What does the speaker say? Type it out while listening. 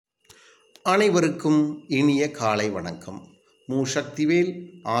அனைவருக்கும் இனிய காலை வணக்கம். மு. சக்திவேல்,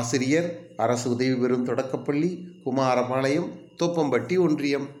 ஆசிரியர், அரசு உதவி பெறும் தொடக்கப்பள்ளி, குமாரபாளையம், தோப்பம்பட்டி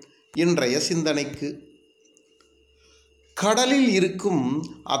ஒன்றியம். இன்றைய சிந்தனைக்கு, கடலில் இருக்கும்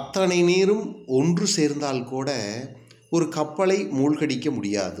அத்தனை நீரும் ஒன்று சேர்ந்தால் கூட ஒரு கப்பலை மூழ்கடிக்க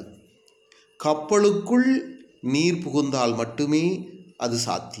முடியாது. கப்பலுக்குள் நீர் புகுந்தால் மட்டுமே அது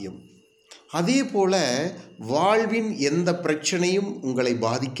சாத்தியம். அதே போல வாழ்வின் எந்த பிரச்சனையும் உங்களை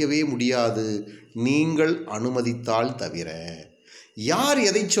பாதிக்கவே முடியாது, நீங்கள் அனுமதித்தால் தவிர. யார்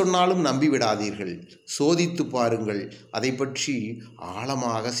எதை சொன்னாலும் நம்பிவிடாதீர்கள். சோதித்து பாருங்கள். அதை பற்றி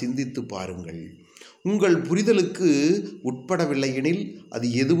ஆழமாக சிந்தித்து பாருங்கள். உங்கள் புரிதலுக்கு உட்படவில்லை எனில் அது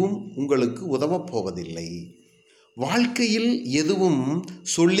எதுவும் உங்களுக்கு உதவப் போவதில்லை. வாழ்க்கையில் எதுவும்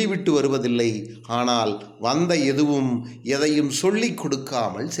சொல்லிவிட்டு வருவதில்லை. ஆனால் வந்த எதுவும் எதையும் சொல்லிக்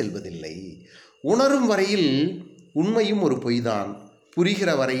கொடுக்காமல் செல்வதில்லை. உணரும் வரையில் உண்மையும் ஒரு பொய்தான். புரிகிற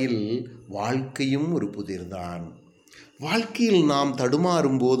வரையில் வாழ்க்கையும் ஒரு புதிர்தான். வாழ்க்கையில் நாம்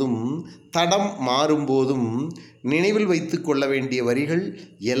தடுமாறும் போதும் தடம் மாறும்போதும் நினைவில் வைத்து கொள்ள வேண்டிய வரிகள்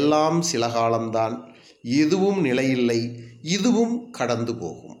எல்லாம் சில காலம்தான். எதுவும் நிலையில்லை, இதுவும் கடந்து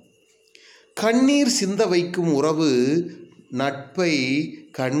போகும். கண்ணீர் சிந்த வைக்கும் உறவு நட்பை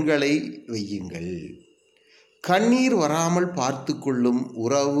கண்களை வையுங்கள். கண்ணீர் வராமல் பார்த்து கொள்ளும்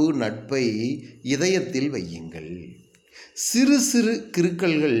உறவு நட்பை இதயத்தில் வையுங்கள். சிறு சிறு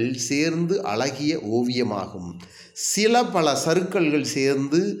கிறுக்கல்கள் சேர்ந்து அழகிய ஓவியமாகும். சில பல சறுக்கல்கள்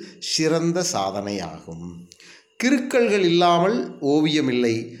சேர்ந்து சிறந்த சாதனையாகும். கிறுக்கல்கள் இல்லாமல் ஓவியம்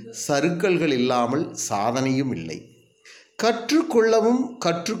இல்லை, சறுக்கல்கள் இல்லாமல் சாதனையும் இல்லை. கற்றுக்கொள்ளவும்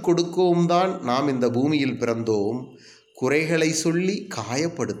கற்றுக் கொடுக்கவும் தான் நாம் இந்த பூமியில் பிறந்தோம். குறைகளை சொல்லி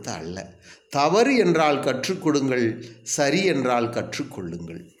காயப்படுத்த அல்ல. தவறு என்றால் கற்றுக் கொடுங்கள், சரி என்றால்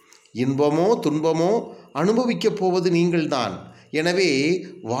கற்றுக்கொள்ளுங்கள். இன்பமோ துன்பமோ அனுபவிக்கப் போவது நீங்கள்தான். எனவே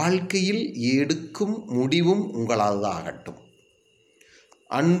வாழ்க்கையில் எடுக்கும் முடிவும் உங்களாகட்டும்.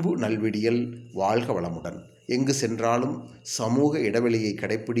 அன்பு நல்விடியல். வாழ்க வளமுடன். எங்கு சென்றாலும் சமூக இடைவெளியை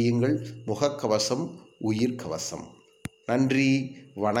கடைப்பிடியுங்கள். முகக்கவசம் உயிர்கவசம். நன்றி, வணக்கம்.